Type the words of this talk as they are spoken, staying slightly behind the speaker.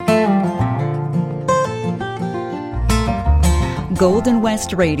Golden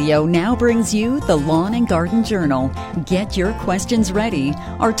West Radio now brings you the Lawn and Garden Journal. Get your questions ready.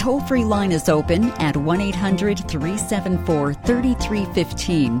 Our toll-free line is open at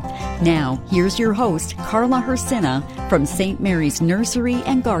 1-800-374-3315. Now, here's your host, Carla Hersina from St. Mary's Nursery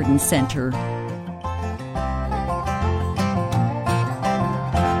and Garden Center.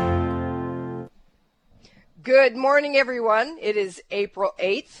 Good morning, everyone. It is April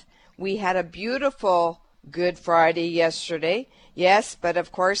 8th. We had a beautiful Good Friday yesterday. Yes, but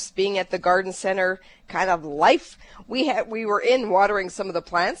of course, being at the garden center, kind of life, we were in watering some of the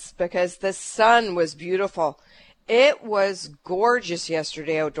plants because the sun was beautiful. It was gorgeous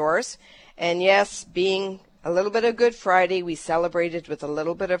yesterday outdoors. And yes, being a little bit of Good Friday, we celebrated with a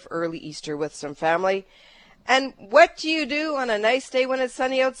little bit of early Easter with some family. And what do you do on a nice day when it's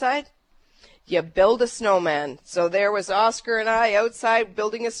sunny outside? You build a snowman. So there was Oscar and I outside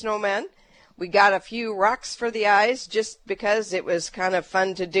building a snowman. We got a few rocks for the eyes just because it was kind of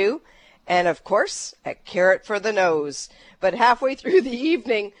fun to do. And, of course, a carrot for the nose. But halfway through the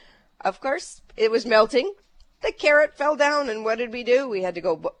evening, of course, it was melting. The carrot fell down, and what did we do? We had to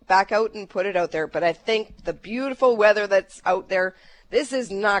go back out and put it out there. But I think the beautiful weather that's out there, this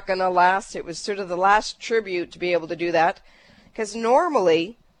is not going to last. It was sort of the last tribute to be able to do that. Because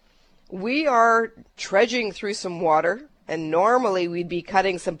normally, we are trudging through some water. And normally we'd be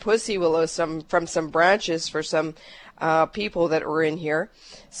cutting some pussy willows from some branches for some people that were in here.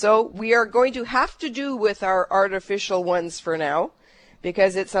 So we are going to have to do with our artificial ones for now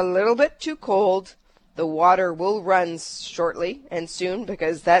because it's a little bit too cold. The water will run shortly and soon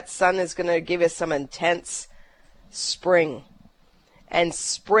because that sun is going to give us some intense spring. And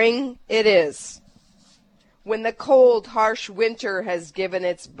spring it is. When the cold, harsh winter has given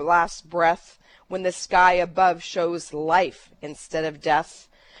its last breath, when the sky above shows life instead of death,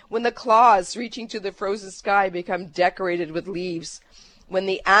 when the claws reaching to the frozen sky become decorated with leaves, when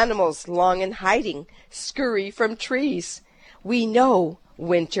the animals long in hiding scurry from trees, we know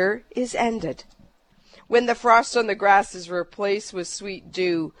winter is ended. When the frost on the grass is replaced with sweet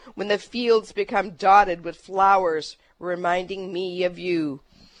dew, when the fields become dotted with flowers reminding me of you,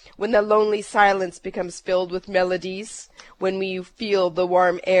 when the lonely silence becomes filled with melodies, when we feel the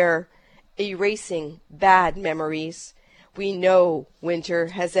warm air erasing bad memories, we know winter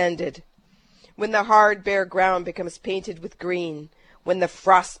has ended. When the hard, bare ground becomes painted with green, when the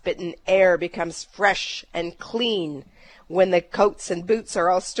frostbitten air becomes fresh and clean, when the coats and boots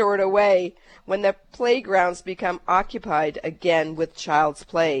are all stored away, when the playgrounds become occupied again with child's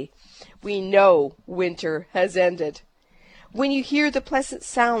play, we know winter has ended. When you hear the pleasant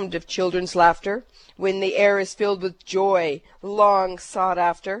sound of children's laughter, when the air is filled with joy long sought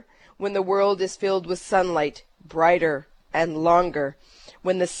after, when the world is filled with sunlight, brighter and longer,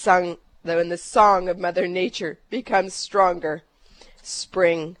 when the song of Mother Nature becomes stronger,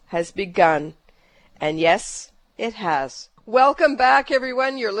 spring has begun. And yes, it has. Welcome back,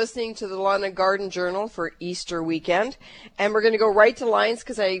 everyone. You're listening to the Lawn and Garden Journal for Easter weekend. And we're going to go right to lines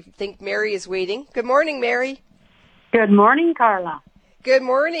because I think Mary is waiting. Good morning, Mary. Good morning, Carla. Good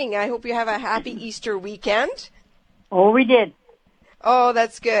morning. I hope you have a happy Easter weekend. Oh, we did. Oh,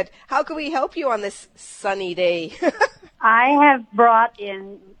 that's good. How can we help you on this sunny day? I have brought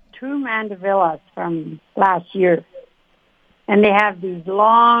in 2 mandavillas from last year, and they have these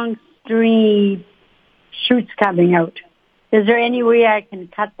long, stringy shoots coming out. Is there any way I can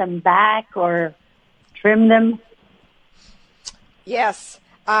cut them back or trim them? Yes.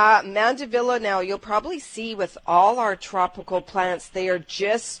 Mandevilla now, you'll probably see with all our tropical plants, they are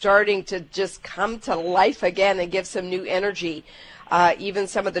just starting to just come to life again and give some new energy. Even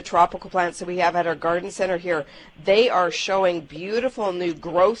some of the tropical plants that we have at our garden center here, they are showing beautiful new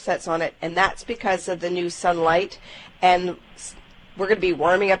growth that's on it, and that's because of the new sunlight, and we're going to be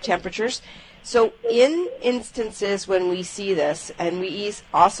warming up temperatures. So in instances when we see this, and we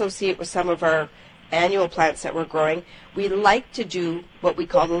also see it with some of our annual plants that we're growing, we like to do what we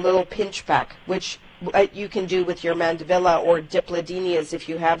call the little pinch back, which you can do with your mandevilla or dipladenias if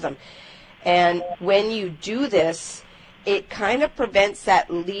you have them. And when you do this, it kind of prevents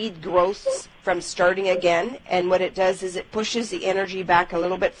that lead growth from starting again, and what it does is it pushes the energy back a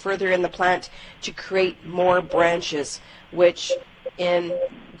little bit further in the plant to create more branches, which in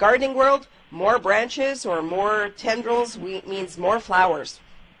gardening world, more branches or more tendrils means more flowers.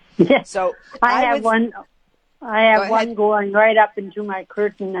 Yes. So I have one going right up into my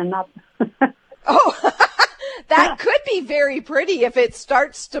curtain and up. Oh, that could be very pretty if it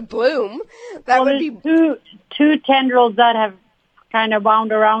starts to bloom. That would be two tendrils that have kind of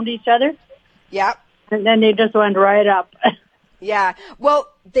wound around each other. Yeah. And then they just went right up. Yeah. Well,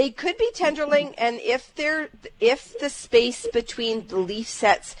 they could be tenderling, and if the space between the leaf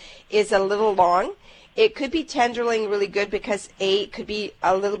sets is a little long, it could be tenderling really good because it could be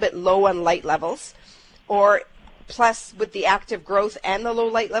a little bit low on light levels, or plus with the active growth and the low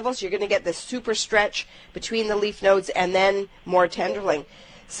light levels, you're going to get this super stretch between the leaf nodes and then more tenderling.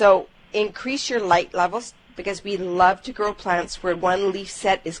 So increase your light levels, because we love to grow plants where one leaf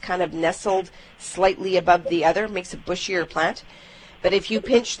set is kind of nestled slightly above the other, makes a bushier plant. But if you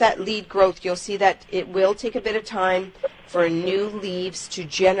pinch that lead growth, you'll see that it will take a bit of time for new leaves to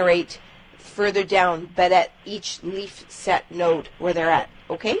generate further down, but at each leaf set node where they're at,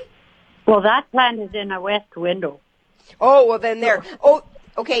 okay? Well, that plant is in a west window. Oh, well then there. Oh,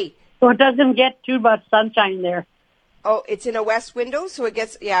 okay. So it doesn't get too much sunshine there. Oh, it's in a west window, so it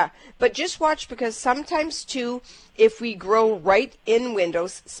gets, yeah. But just watch, because sometimes, too, if we grow right in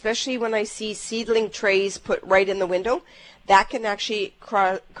windows, especially when I see seedling trays put right in the window, that can actually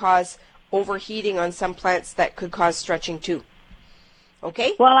cause overheating on some plants that could cause stretching, too.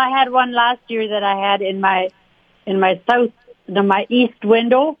 Okay? Well, I had one last year that I had in my my east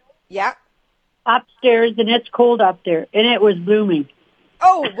window. Yeah. Upstairs, and it's cold up there, and it was blooming.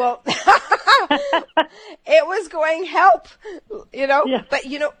 Oh, well, it was going help, Yeah.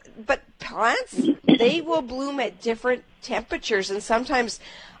 But plants, they will bloom at different temperatures. And sometimes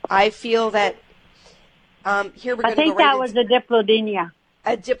I feel that, here we're going to go right I think that was a diplodenia.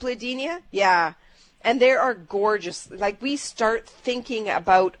 A diplodenia? Yeah. And they are gorgeous. Like, we start thinking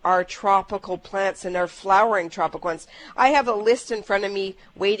about our tropical plants and our flowering tropical ones. I have a list in front of me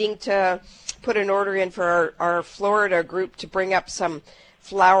waiting to put an order in for our Florida group to bring up some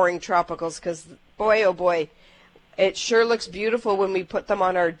flowering tropicals, because boy, oh boy, it sure looks beautiful when we put them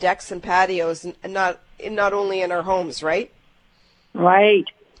on our decks and patios, and not only in our homes, right? Right.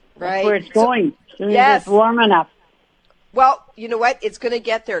 That's where it's going. Yes. It's warm enough. Well, you know what? It's going to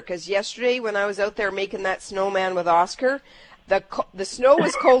get there, because yesterday when I was out there making that snowman with Oscar, the snow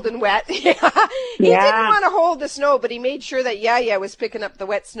was cold and wet. He didn't want to hold the snow, but he made sure that Yaya was picking up the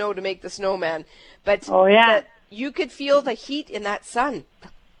wet snow to make the snowman. But you could feel the heat in that sun.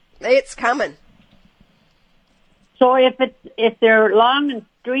 It's coming. So if they're long and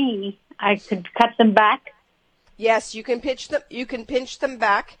stringy, I could cut them back. Yes, you can pinch them. You can pinch them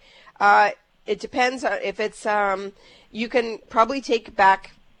back. It depends on if it's. You can probably take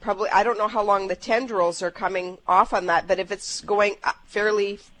back. I don't know how long the tendrils are coming off on that, but if it's going up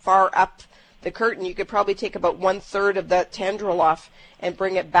fairly far up the curtain, you could probably take about 1/3 of the tendril off and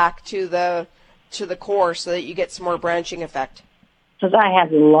bring it back to the core, so that you get some more branching effect. Because I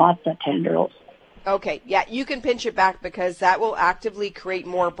have lots of tendrils. Okay, yeah, you can pinch it back, because that will actively create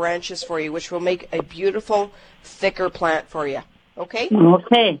more branches for you, which will make a beautiful, thicker plant for you. Okay?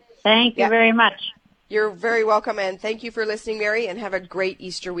 Okay. Thank you very much. You're very welcome, and thank you for listening, Mary, and have a great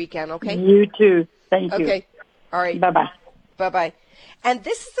Easter weekend, okay? You too. Thank you. Okay. All right. Bye-bye. Bye-bye. And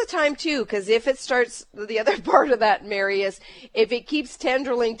this is the time, too, because if it starts, the other part of that, Mary, is if it keeps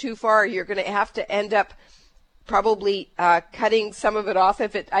tendriling too far, you're going to have to end up probably cutting some of it off.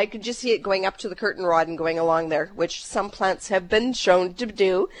 I could just see it going up to the curtain rod and going along there, which some plants have been shown to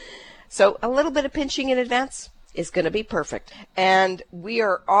do. So a little bit of pinching in advance is going to be perfect. And we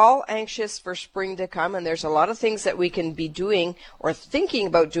are all anxious for spring to come, and there's a lot of things that we can be doing or thinking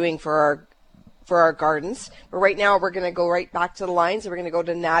about doing for our gardens. But right now we're going to go right back to the lines, and we're going to go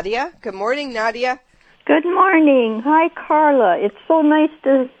to Nadia. Good morning, Nadia. Good morning. Hi, Carla. It's so nice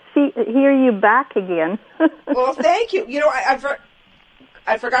to hear you back again. Well, thank you.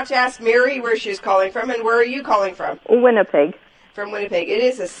 I forgot to ask Mary where she's calling from, and where are you calling from? Winnipeg. From Winnipeg. It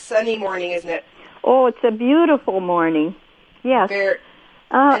is a sunny morning, isn't it? Oh, it's a beautiful morning. Yes. Go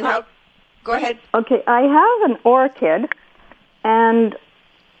ahead. Okay, I have an orchid, and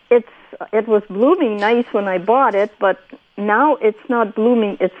it was blooming nice when I bought it, but now it's not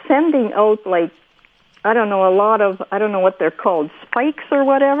blooming. It's sending out I don't know what they're called, spikes or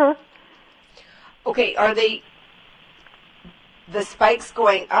whatever. Okay, are they the spikes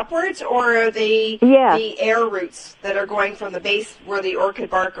going upwards, or are they the air roots that are going from the base where the orchid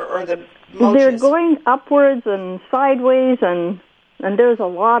bark or the mulch They're is? going upwards and sideways, and there's a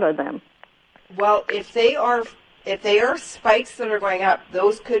lot of them. Well, if they are spikes that are going up,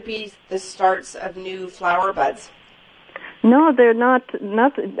 those could be the starts of new flower buds. No, they're not.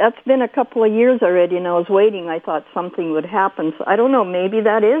 That's been a couple of years already, and I was waiting. I thought something would happen. So I don't know. Maybe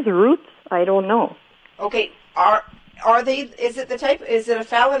that is roots. I don't know. Okay. Are they? Is it the type? Is it a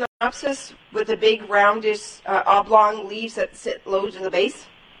Phalaenopsis with the big roundish oblong leaves that sit low to the base?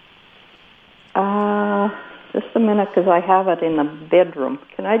 Just a minute, because I have it in the bedroom.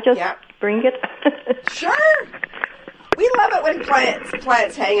 Can I just bring it? Sure. We love it when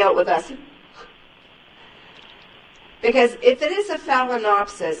plants hang out with us. Because if it is a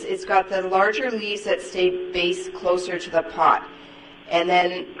phalaenopsis, it's got the larger leaves that stay base closer to the pot. And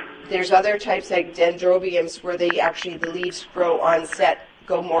then there's other types like dendrobiums where the leaves grow on set,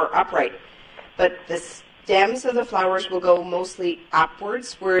 go more upright. But the stems of the flowers will go mostly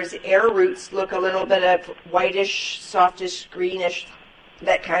upwards, whereas air roots look a little bit of whitish, softish, greenish,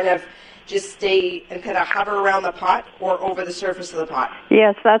 that kind of just stay and kind of hover around the pot or over the surface of the pot.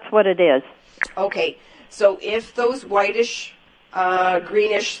 Yes, that's what it is. Okay. So if those whitish,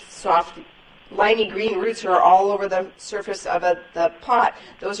 greenish, soft, liney green roots are all over the surface of the pot,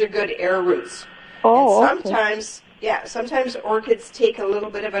 those are good air roots. Oh, and sometimes, okay. Sometimes orchids take a little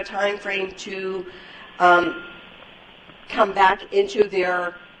bit of a time frame to come back into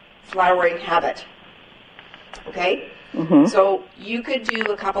their flowering habit. Okay? Mm-hmm. So you could do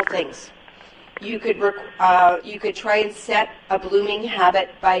a couple things. You could try and set a blooming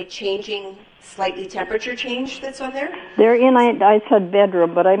habit by changing slightly temperature change that's on there? They're in, I said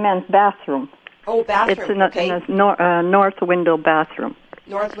bedroom, but I meant bathroom. Oh, bathroom, it's in a north window bathroom.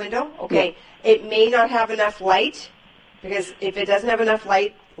 North window? Okay. Yeah. It may not have enough light, because if it doesn't have enough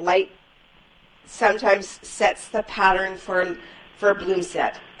light sometimes sets the pattern for bloom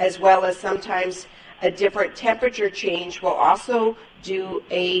set, as well as sometimes a different temperature change will also do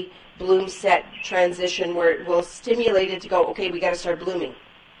a bloom set transition where it will stimulate it to go, okay, we got to start blooming.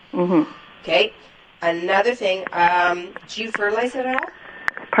 Mm-hmm. Okay. Another thing, do you fertilize it at all?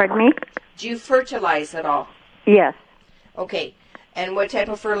 Pardon me? Do you fertilize at all? Yes. Okay. And what type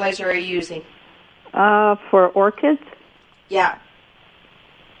of fertilizer are you using? For orchids? Yeah.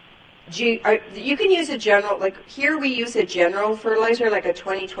 You can use a general, like here we use a general fertilizer, like a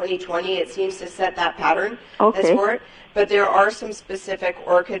 20-20-20. It seems to set that pattern. Okay. That's for it. But there are some specific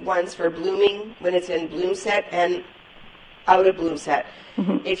orchid ones for blooming when it's in bloom set and out of bloom set.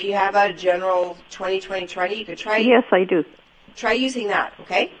 Mm-hmm. If you have a general 20-20-20, you could try. Yes, I do. Try using that,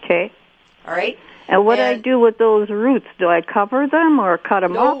 okay? Okay. All right. And what do I do with those roots? Do I cover them or cut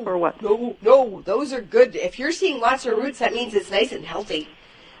them off or what? No, those are good. If you're seeing lots of roots, that means it's nice and healthy.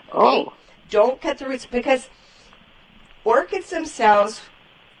 Okay? Oh. Don't cut the roots, because orchids themselves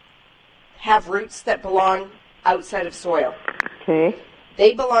have roots that belong outside of soil. Okay.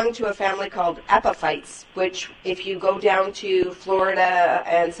 They belong to a family called epiphytes, which if you go down to Florida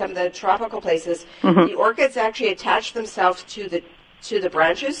and some of the tropical places, mm-hmm. the orchids actually attach themselves to the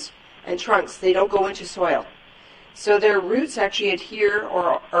branches and trunks. They don't go into soil. So their roots actually adhere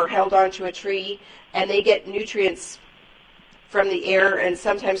or are held onto a tree, and they get nutrients from the air and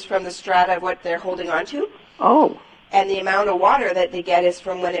sometimes from the strata of what they're holding onto. Oh. And the amount of water that they get is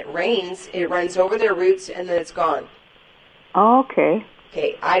from when it rains, it runs over their roots and then it's gone. Okay.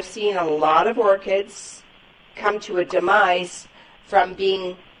 Okay, I've seen a lot of orchids come to a demise from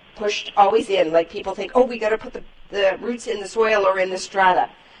being pushed always in. Like people think, oh, we got to put the roots in the soil or in the strata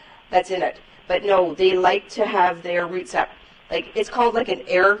that's in it. But no, they like to have their roots up. Like it's called like an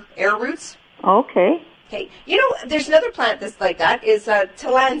air roots. Okay. Okay, you know, there's another plant that's like that, is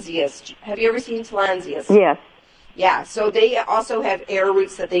tillandsias. Have you ever seen tillandsias? Yes. Yeah, so they also have air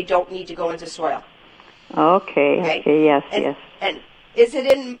roots that they don't need to go into soil. Okay. Yes, yes. And is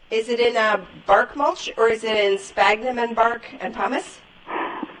it in bark mulch, or is it in sphagnum and bark and pumice?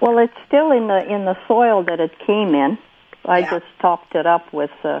 Well, it's still in the soil that it came in. I just topped it up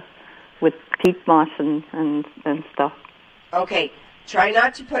with peat moss and stuff. Okay. Try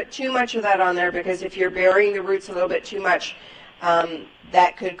not to put too much of that on there, because if you're burying the roots a little bit too much,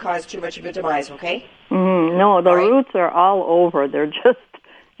 that could cause too much of a demise, okay? Mm-hmm. No, the roots are all over. They're just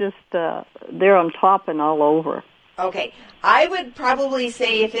they're on top and all over. Okay. I would probably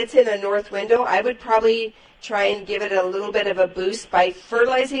say if it's in a north window, I would probably try and give it a little bit of a boost by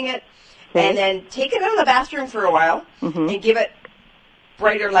fertilizing it, and then take it out of the bathroom for a while, mm-hmm. and give it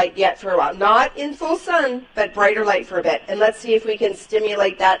brighter light yet for a while. Not in full sun, but brighter light for a bit. And let's see if we can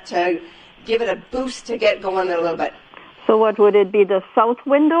stimulate that to give it a boost to get going a little bit. So what would it be, the south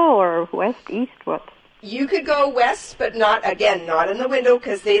window or west, east, what? You could go west, but not in the window,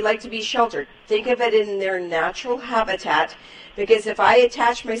 because they like to be sheltered. Think of it in their natural habitat, because if I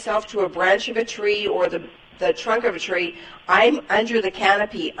attach myself to a branch of a tree or the trunk of a tree, I'm under the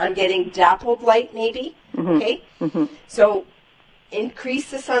canopy. I'm getting dappled light maybe, mm-hmm. okay? Mm-hmm. So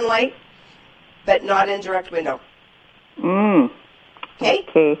increase the sunlight, but not in direct window.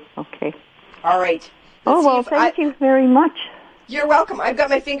 Okay? Okay. All right. Thank you very much. You're welcome. I've got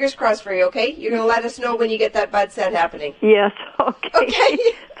my fingers crossed for you, okay? You're going to let us know when you get that bud set happening. Yes, okay. Okay.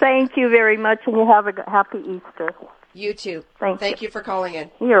 Thank you very much, and you have a happy Easter. You too. Thank you for calling in.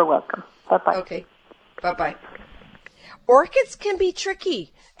 You're welcome. Bye-bye. Okay. Bye-bye. Orchids can be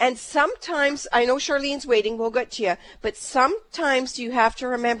tricky. And sometimes, I know Charlene's waiting, we'll get to you, but sometimes you have to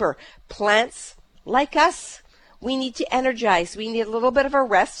remember, plants like us, we need to energize. We need a little bit of a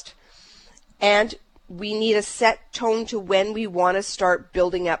rest, and we need a set tone to when we want to start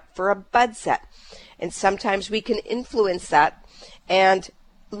building up for a bud set. And sometimes we can influence that, and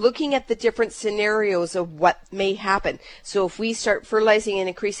looking at the different scenarios of what may happen. So if we start fertilizing and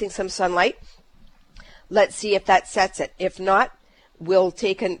increasing some sunlight, let's see if that sets it. If not, we'll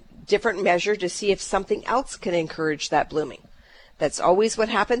take a different measure to see if something else can encourage that blooming. That's always what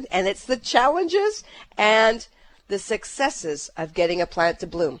happens, and it's the challenges and the successes of getting a plant to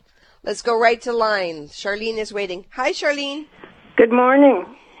bloom. Let's go right to line. Charlene is waiting. Hi, Charlene. Good morning.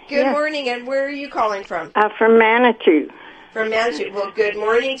 Good morning, and where are you calling from? From Manitou. From Manitou. Well, good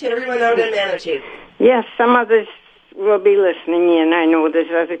morning to everyone out in Manitou. Yes, some others will be listening in. I know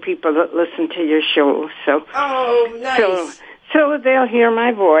there's other people that listen to your show. So. Oh, nice. So they'll hear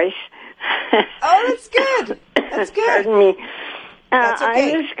my voice. Oh, that's good. That's good. Pardon me. That's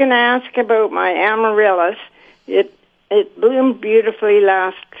okay. I was going to ask about my amaryllis. It bloomed beautifully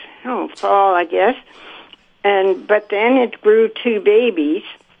last fall, I guess. But then it grew 2 babies.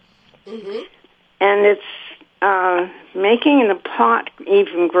 Mm-hmm. And it's making the pot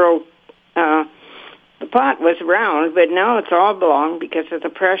even grow. The pot was round, but now it's oblong because of the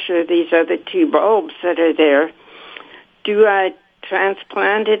pressure of these other 2 bulbs that are there. Do I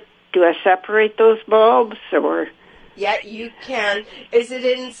transplant it? Do I separate those bulbs, or? Yeah, you can. Is it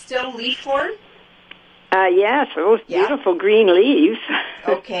in still leaf form? Yes, those beautiful green leaves.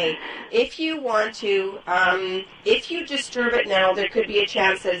 Okay. If you want to, if you disturb it now, there could be a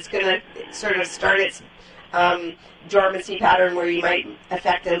chance that it's going to sort of start its dormancy pattern where you might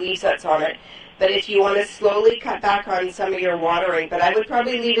affect the leaves that's on it. But if you want to slowly cut back on some of your watering, but I would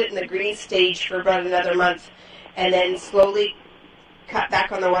probably leave it in the green stage for about another month, and then slowly cut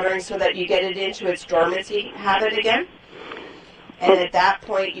back on the watering so that you get it into its dormancy habit again. And at that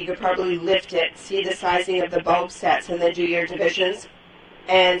point, you could probably lift it, see the sizing of the bulb sets, and then do your divisions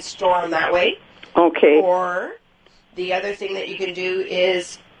and store them that way. Okay. Or the other thing that you can do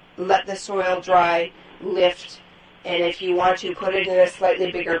is let the soil dry, lift, and if you want to, put it in a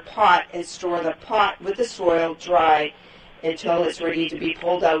slightly bigger pot and store the pot with the soil dry until it's ready to be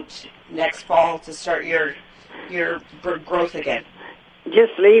pulled out next fall to start your growth again.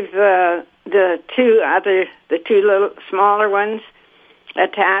 Just leave the 2 little smaller ones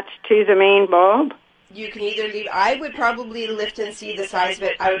attached to the main bulb? You can either leave, I would probably lift and see the size of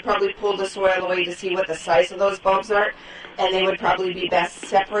it. I would probably pull the soil away to see what the size of those bulbs are, and they would probably be best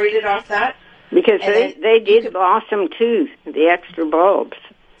separated off that. Because they did blossom too, the extra bulbs.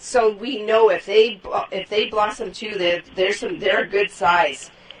 So we know if they blossom too, they're a good size.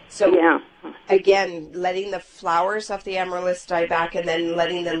 So again, letting the flowers of the amaryllis die back and then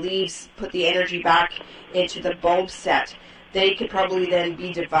letting the leaves put the energy back into the bulb set. They could probably then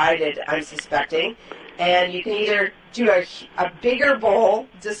be divided, I'm suspecting. And you can either do a bigger bowl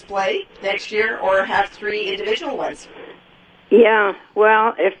display next year or have 3 individual ones. Yeah,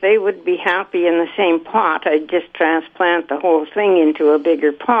 well, if they would be happy in the same pot, I'd just transplant the whole thing into a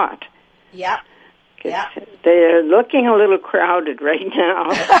bigger pot. Yep. Yeah. They're looking a little crowded right now.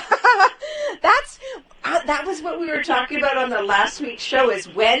 That was what we were talking about on the last week's show, is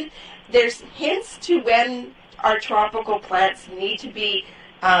when there's hints to when our tropical plants need to be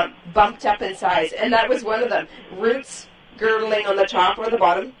bumped up in size, and that was one of them. Roots girdling on the top or the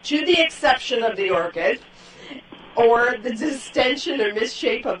bottom, to the exception of the orchid, or the distension or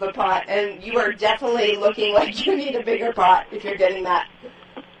misshape of the pot, and you are definitely looking like you need a bigger pot if you're getting that.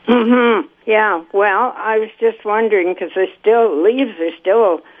 Mm-hmm. Yeah, well, I was just wondering, because leaves are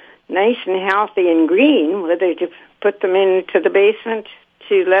still nice and healthy and green, whether to put them into the basement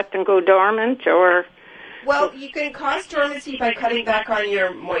to let them go dormant, or... Well, you can cause dormancy by cutting back on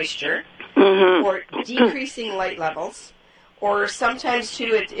your moisture, or decreasing light levels, or sometimes,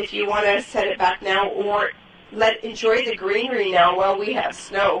 too, if you want to set it back now, or enjoy the greenery now while we have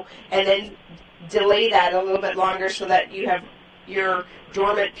snow, and then delay that a little bit longer so that you have your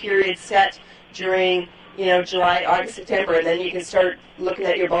dormant period set during, July, August, September, and then you can start looking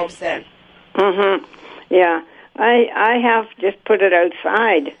at your bulbs then. Mm-hmm. Yeah. I have just put it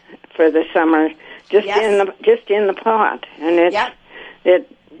outside for the summer, just in the pot, and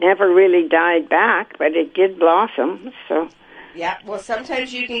it never really died back, but it did blossom, so... Yeah, well,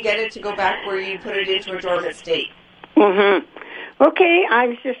 sometimes you can get it to go back where you put it into a dormant state. Mm-hmm. Okay, I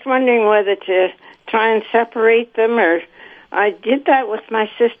was just wondering whether to try and separate them, or... I did that with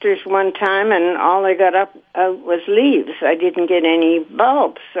my sisters one time, and all I got up was leaves. I didn't get any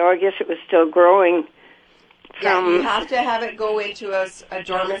bulbs, so I guess it was still growing Yeah, you have to have it go into a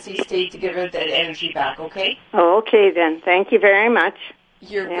dormancy state to give it that energy back, okay? Okay, then. Thank you very much.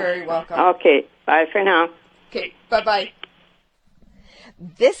 You're very welcome. Okay, bye for now. Okay, bye-bye.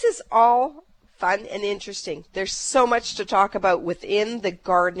 This is all fun and interesting. There's so much to talk about within the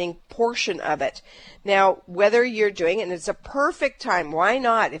gardening portion of it. Now, whether you're doing it, and it's a perfect time, why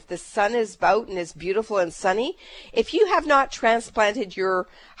not? If the sun is out and is beautiful and sunny, if you have not transplanted your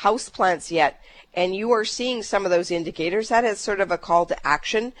house plants yet, and you are seeing some of those indicators, that is sort of a call to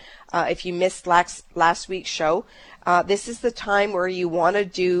action. If you missed last week's show, this is the time where you want to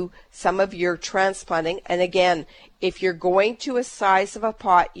do some of your transplanting. And again, if you're going to a size of a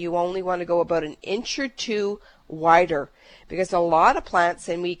pot, you only want to go about an inch or two wider, because a lot of plants,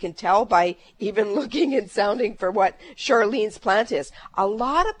 and we can tell by even looking and sounding for what Charlene's plant is, a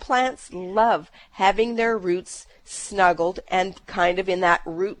lot of plants love having their roots snuggled and kind of in that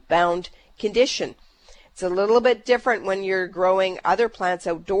root-bound condition. It's a little bit different when you're growing other plants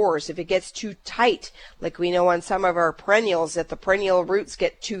outdoors. If it gets too tight, like we know on some of our perennials, that the perennial roots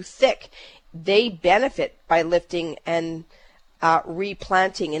get too thick, they benefit by lifting and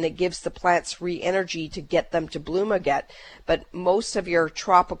replanting, and it gives the plants re-energy to get them to bloom again. But most of your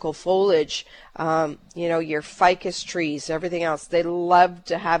tropical foliage, your ficus trees, everything else, they love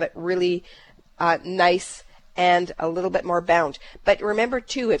to have it really nice and a little bit more bound. But remember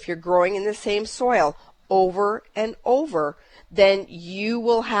too, if you're growing in the same soil over and over, then you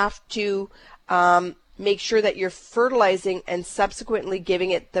will have to make sure that you're fertilizing and subsequently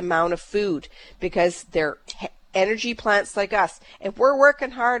giving it the amount of food, because they're energy plants like us. If we're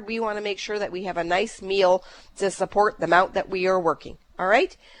working hard, we want to make sure that we have a nice meal to support the amount that we are working. All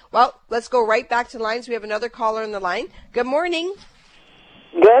right? Well, let's go right back to the lines. We have another caller on the line. Good morning.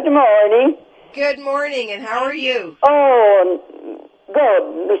 Good morning. Good morning, and how are you? Oh,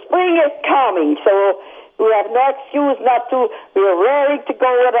 good. The spring is coming, so we have no excuse not to. We're ready to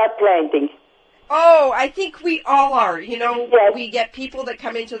go with our planting. Oh, I think we all are. Yes. We get people that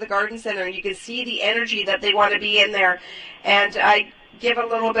come into the garden center, and you can see the energy that they want to be in there. And I give a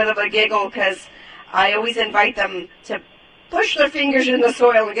little bit of a giggle because I always invite them to push their fingers in the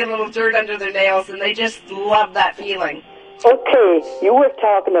soil and get a little dirt under their nails, and they just love that feeling. Okay, you were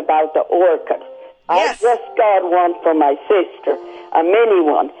talking about the orchid. Yes. I just got one for my sister, a mini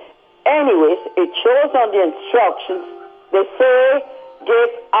one. Anyways, it shows on the instructions, they say give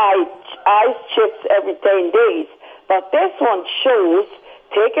ice chips every 10 days. But this one shows,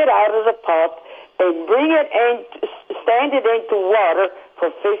 take it out of the pot and bring it in, stand it into water for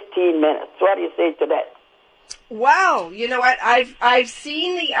 15 minutes. What do you say to that? Wow, you know what? I've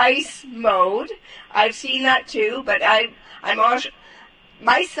seen the ice mode. I've seen that too, but I'm also,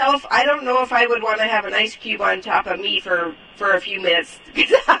 myself, I don't know if I would want to have an ice cube on top of me for a few minutes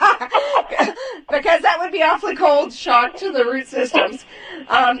because that would be awfully cold shock to the root systems.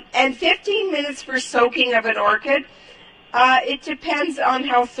 And 15 minutes for soaking of an orchid, it depends on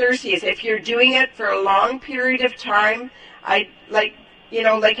how thirsty it is. If you're doing it for a long period of time, like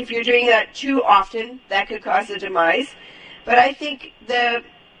if you're doing that too often, that could cause a demise. But I think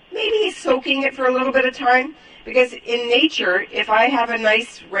maybe soaking it for a little bit of time, because in nature, if I have a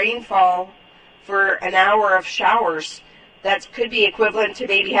nice rainfall for an hour of showers, that could be equivalent to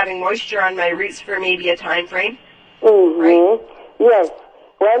maybe having moisture on my roots for maybe a time frame. Mm-hmm. Right? Yes.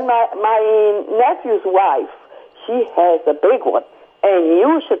 Well, my nephew's wife, she has a big one, and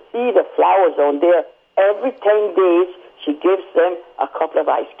you should see the flowers on there. Every 10 days, she gives them a couple of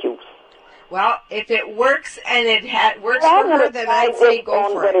ice cubes. Well, if it works and it works for her, then I'd say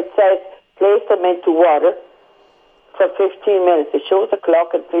go for it. It says place them into water for 15 minutes. It shows the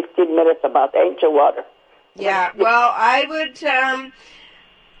clock in 15 minutes about an inch of water. Yeah, well, I would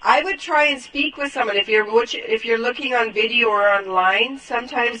try and speak with someone. If you're looking on video or online,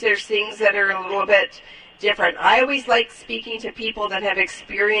 sometimes there's things that are a little bit different. I always like speaking to people that have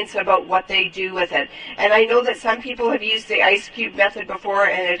experience about what they do with it. And I know that some people have used the ice cube method before,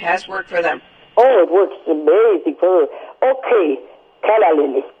 and it has worked for them. Oh, it works amazing for her. Okay, calla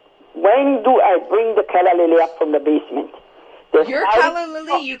lily. When do I bring the calla lily up from the basement? Your calla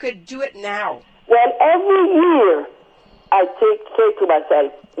lily, you could do it now. Well, every year I say to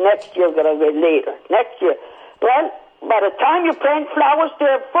myself, next year I'm going to wait later. Next year. Well, by the time you plant flowers,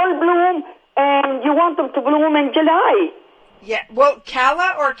 they're full bloom, and you want them to bloom in July. Yeah, well,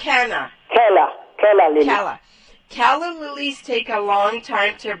 calla or canna? Calla lily. Calla lilies take a long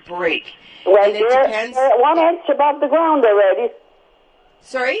time to break. Well, and it depends. They're 1 inch above the ground already.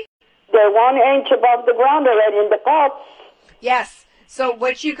 Sorry? They're 1 inch above the ground already in the pots. Yes. So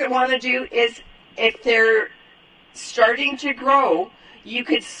what you could want to do is, if they're starting to grow, you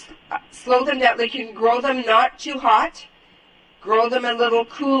could slow them down. Like, you can grow them not too hot, grow them a little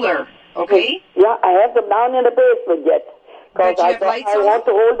cooler, okay? Yeah, I have them down in the basement yet. Because I want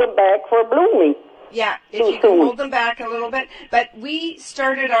to hold them back for blooming. Yeah, if you can hold them back a little bit. But we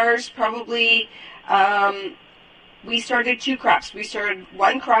started ours probably, we started 2 crops. We started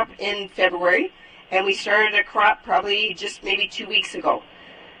 1 crop in February, and we started a crop probably just maybe 2 weeks ago.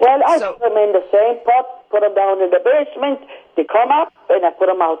 Well, I put them in the same pot, put them down in the basement, they come up, and I put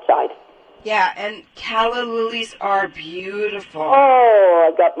them outside. Yeah, and calla lilies are beautiful.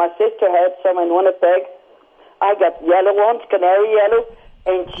 Oh, my sister had some in Winnipeg. I got yellow ones, canary yellow,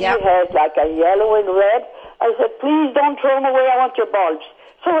 and she has like a yellow and red. I said, please don't throw them away, I want your bulbs.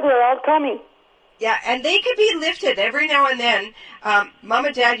 So they're all coming. Yeah, and they could be lifted every now and then. Mom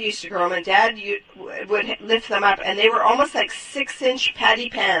and Dad used to grow them, and Dad would lift them up, and they were almost like 6-inch patty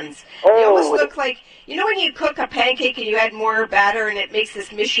pans. Oh. They almost look like, you know when you cook a pancake and you add more batter and it makes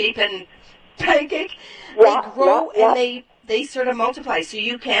this misshapen pancake? Yeah, they grow and they sort of multiply, so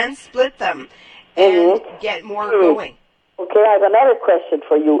you can split them and get more going. Okay, I have another question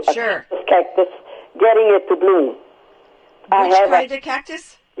for you. Sure. This cactus, getting it to bloom. Which kind of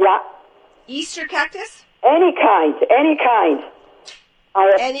cactus? Yeah. Easter cactus? Any kind. I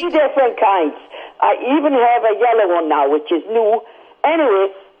have 2 different kinds. I even have a yellow one now, which is new.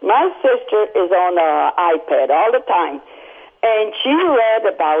 Anyways, my sister is on her iPad all the time, and she read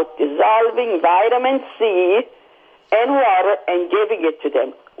about dissolving vitamin C in water and giving it to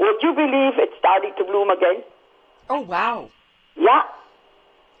them. Would you believe it's starting to bloom again? Oh, wow. Yeah.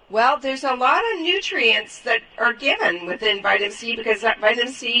 Well, there's a lot of nutrients that are given within vitamin C because that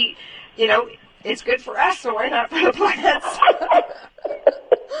vitamin C, you know, it's good for us, so why not for the plants?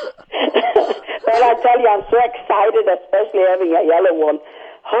 Well, I tell you, I'm so excited, especially having a yellow one.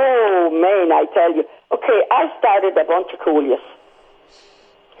 Oh, man, I tell you. Okay, I started a bunch of coleus.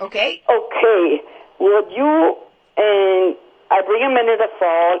 Okay. Okay. Would you, and I bring them in the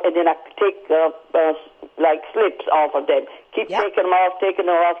fall, and then I take, like, slips off of them. Keep taking them off,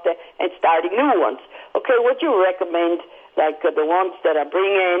 and starting new ones. Okay, would you recommend, like, the ones that I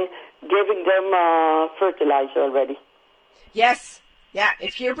bring in, giving them fertilizer already? Yes. Yeah,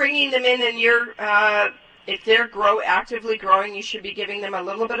 if you're bringing them in and you're, if they're actively growing, you should be giving them a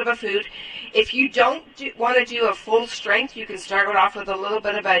little bit of a food. If you don't want to do a full strength, you can start it off with a little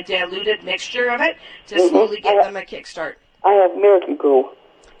bit of a diluted mixture of it to slowly get them a kickstart. I have Miracle Grow.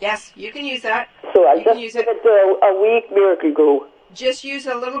 Yes, you can use that. So I just use it a weak Miracle Grow. Just use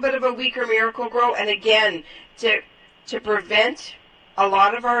a little bit of a weaker Miracle Grow, and again, to prevent a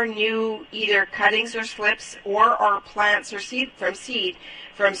lot of our new either cuttings or slips or our plants or seed from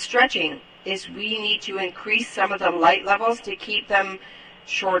stretching is we need to increase some of the light levels to keep them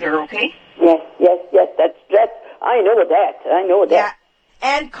shorter, okay? Yes. That's I know that. Yeah.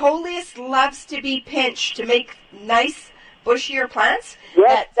 And coleus loves to be pinched to make nice bushier plants.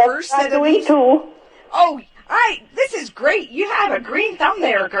 Yes, that first that's what I'm doing too. Oh, this is great. You have a green thumb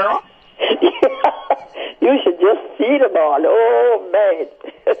there, girl. You should just see them all. Oh, man.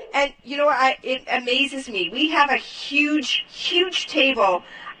 And, you know, it amazes me. We have a huge, huge table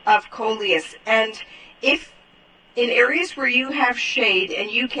of coleus. And if in areas where you have shade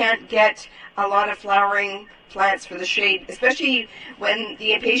and you can't get a lot of flowering plants for the shade, especially when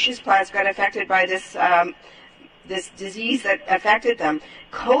the impatiens plants got affected by this this disease that affected them,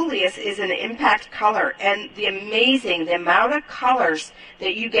 coleus is an impact color. And the amount of colors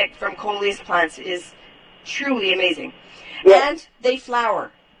that you get from coleus plants is truly amazing. Yes. And they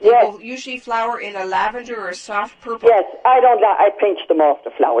flower. They will usually flower in a lavender or a soft purple. Yes, I pinch them off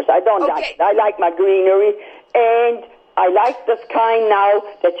the flowers. I don't like it. I like my greenery, and I like this kind now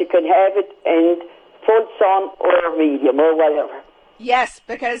that you can have it in full sun or medium or whatever. Yes,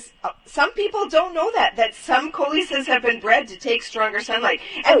 because some people don't know that some coleuses have been bred to take stronger sunlight.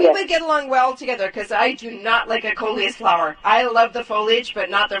 And we would get along well together because I do not like a coleus flower. I love the foliage, but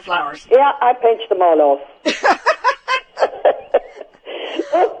not their flowers. Yeah, I pinch them all off.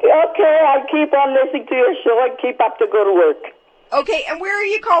 Okay, I'll keep on listening to your show and keep up the good work. Okay, and where are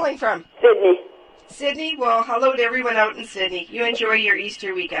you calling from? Sydney. Sydney? Well, hello to everyone out in Sydney. You enjoy your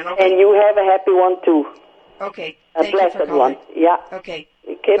Easter weekend, okay? And you have a happy one, too. Okay. A blessed one. Yeah. Okay.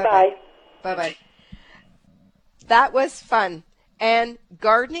 Okay, bye. Bye-bye. That was fun. And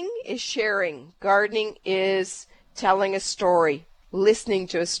gardening is sharing. Gardening is telling a story, listening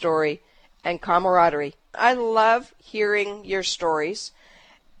to a story, and camaraderie. I love hearing your stories,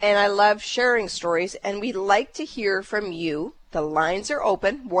 and I love sharing stories, and we'd like to hear from you. The lines are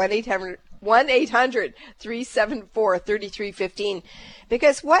open, 1-800-374-3315,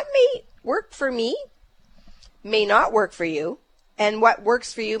 because what may work for me may not work for you, And what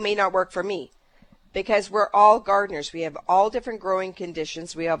works for you may not work for me, because we're all gardeners. We have all different growing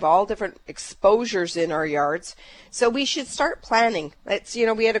conditions. We have all different exposures in our yards. So we should start planning.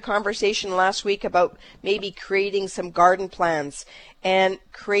 We had a conversation last week about maybe creating some garden plans and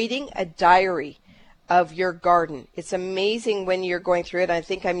creating a diary of your garden. It's amazing when you're going through it. I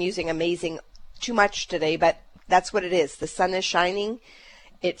think I'm using amazing too much today, but that's what it is. The sun is shining.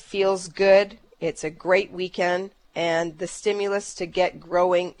 It feels good. It's a great weekend, and the stimulus to get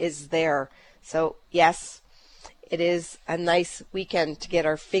growing is there. So yes, it is a nice weekend to get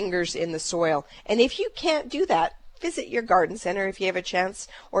our fingers in the soil. And if you can't do that, visit your garden center if you have a chance,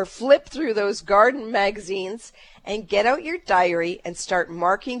 or flip through those garden magazines and get out your diary and start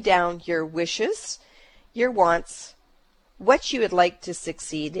marking down your wishes, your wants, what you would like to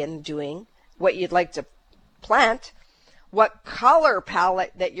succeed in doing, what you'd like to plant, what color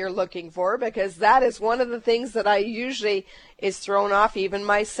palette that you're looking for, because that is one of the things that I usually is thrown off even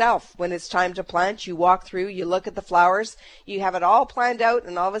myself when it's time to plant. You walk through, you look at the flowers, you have it all planned out,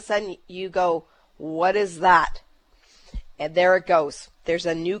 and all of a sudden you go, what is that? And there it goes. There's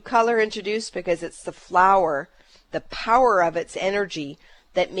a new color introduced because it's the flower, the power of its energy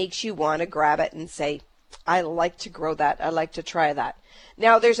that makes you want to grab it and say, I like to grow that. I like to try that.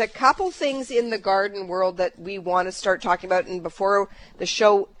 Now, there's a couple things in the garden world that we want to start talking about, and before the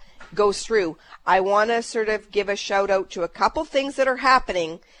show goes through, I want to sort of give a shout out to a couple things that are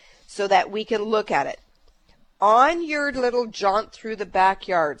happening so that we can look at it. On your little jaunt through the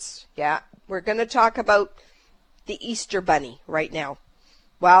backyards, we're going to talk about the Easter Bunny right now.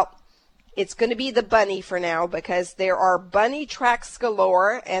 Well, it's going to be the bunny for now because there are bunny tracks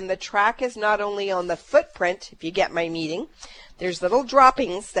galore, and the track is not only on the footprint, if you get my meaning, there's little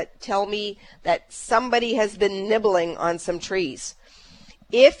droppings that tell me that somebody has been nibbling on some trees.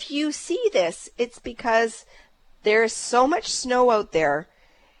 If you see this, it's because there's so much snow out there.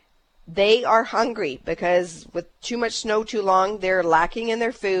 They are hungry because with too much snow too long, they're lacking in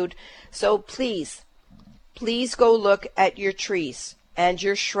their food. So please go look at your trees and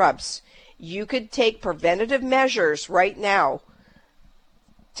your shrubs. You could take preventative measures right now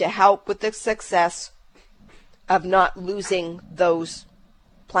to help with the success of not losing those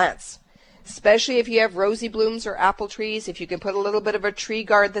plants. Especially if you have rosy blooms or apple trees, if you can put a little bit of a tree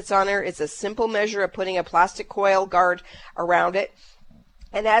guard that's on there, it's a simple measure of putting a plastic coil guard around it.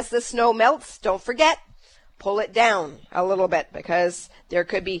 And as the snow melts, don't forget, pull it down a little bit because there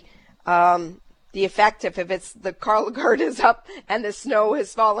could be the effect if it's the guard is up and the snow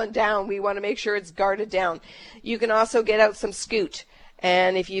has fallen down. We want to make sure it's guarded down. You can also get out some scoot.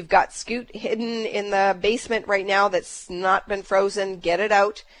 And if you've got scoot hidden in the basement right now that's not been frozen, get it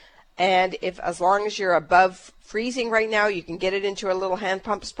out. And as long as you're above freezing right now, you can get it into a little hand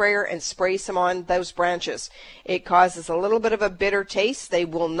pump sprayer and spray some on those branches. It causes a little bit of a bitter taste. They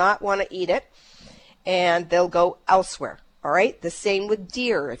will not want to eat it, and they'll go elsewhere. All right? The same with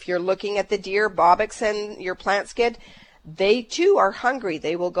deer. If you're looking at the deer, bobbix, and your plant skid, they too are hungry.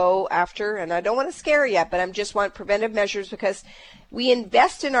 They will go after, and I don't want to scare you, but I just want preventive measures because we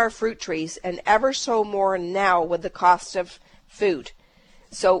invest in our fruit trees and ever so more now with the cost of food.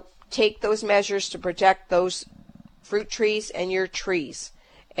 So take those measures to protect those fruit trees and your trees.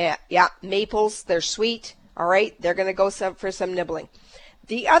 Maples, they're sweet. All right, they're going to go for some nibbling.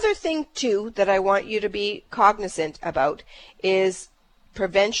 The other thing, too, that I want you to be cognizant about is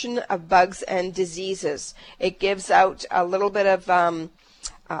prevention of bugs and diseases. It gives out a little bit of,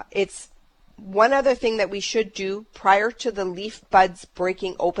 it's one other thing that we should do prior to the leaf buds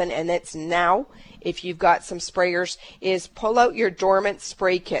breaking open, and it's now, if you've got some sprayers, is pull out your dormant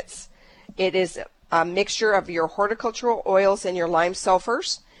spray kits. It is a mixture of your horticultural oils and your lime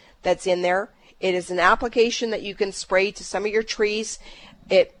sulfurs that's in there. It is an application that you can spray to some of your trees.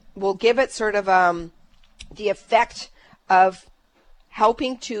 It will give it sort of the effect of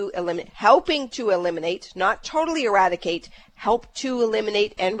helping to eliminate, not totally eradicate, help to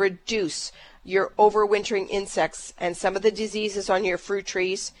eliminate and reduce your overwintering insects and some of the diseases on your fruit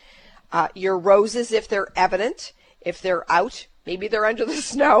trees. Your roses, if they're evident, if they're out, maybe they're under the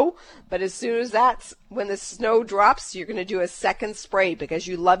snow, but as soon as when the snow drops, you're going to do a second spray because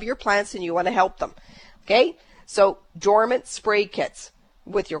you love your plants and you want to help them. Okay? So dormant spray kits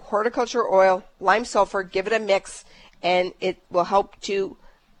with your horticulture oil, lime sulfur, give it a mix, and it will help to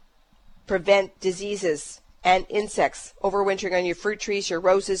prevent diseases and insects overwintering on your fruit trees, your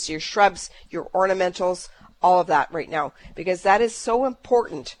roses, your shrubs, your ornamentals, all of that right now, because that is so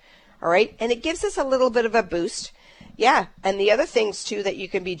important. All right? And it gives us a little bit of a boost. Yeah, and the other things, too, that you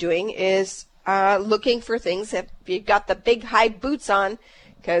can be doing is looking for things. If you've got the big high boots on,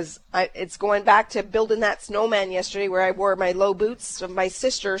 because it's going back to building that snowman yesterday where I wore my low boots of my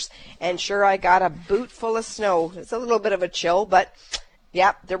sister's, and sure, I got a boot full of snow. It's a little bit of a chill, but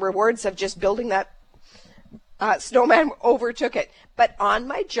yeah, the rewards of just building that snowman overtook it. But on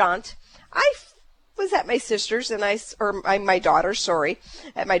my jaunt, I was at my sister's and my daughter's,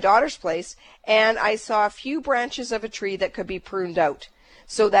 at my daughter's place, and I saw a few branches of a tree that could be pruned out.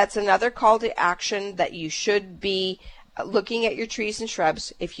 So that's another call to action that you should be looking at your trees and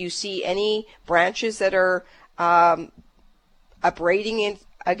shrubs. If you see any branches that are abrading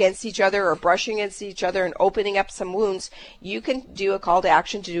against each other or brushing against each other and opening up some wounds, you can do a call to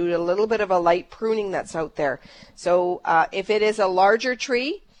action to do a little bit of a light pruning that's out there. So if it is a larger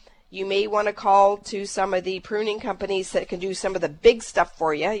tree, you may want to call to some of the pruning companies that can do some of the big stuff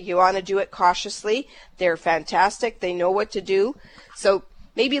for you. You want to do it cautiously. They're fantastic. They know what to do. So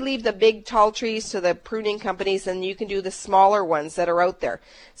maybe leave the big tall trees to the pruning companies, and you can do the smaller ones that are out there.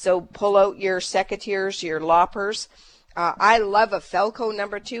 So pull out your secateurs, your loppers. I love a Felco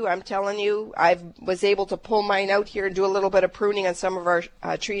number 2. I'm telling you, I was able to pull mine out here and do a little bit of pruning on some of our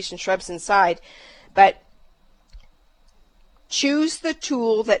trees and shrubs inside. But choose the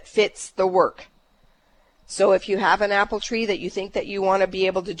tool that fits the work. So if you have an apple tree that you think that you want to be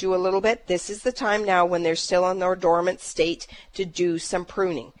able to do a little bit, this is the time now when they're still in their dormant state to do some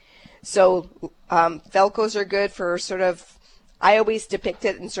pruning. So Felcos are good for sort of, I always depict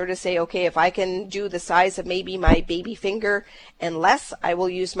it and sort of say, okay, if I can do the size of maybe my baby finger and less, I will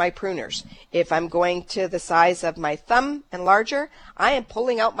use my pruners. If I'm going to the size of my thumb and larger, I am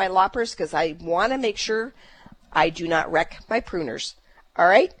pulling out my loppers because I want to make sure I do not wreck my pruners. All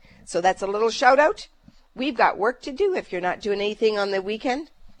right? So that's a little shout out. We've got work to do if you're not doing anything on the weekend.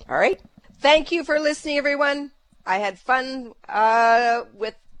 All right? Thank you for listening, everyone. I had fun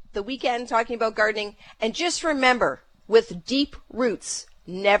with the weekend talking about gardening. And just remember, with deep roots,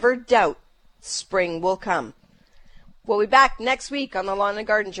 never doubt spring will come. We'll be back next week on the Lawn and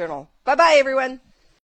Garden Journal. Bye-bye, everyone.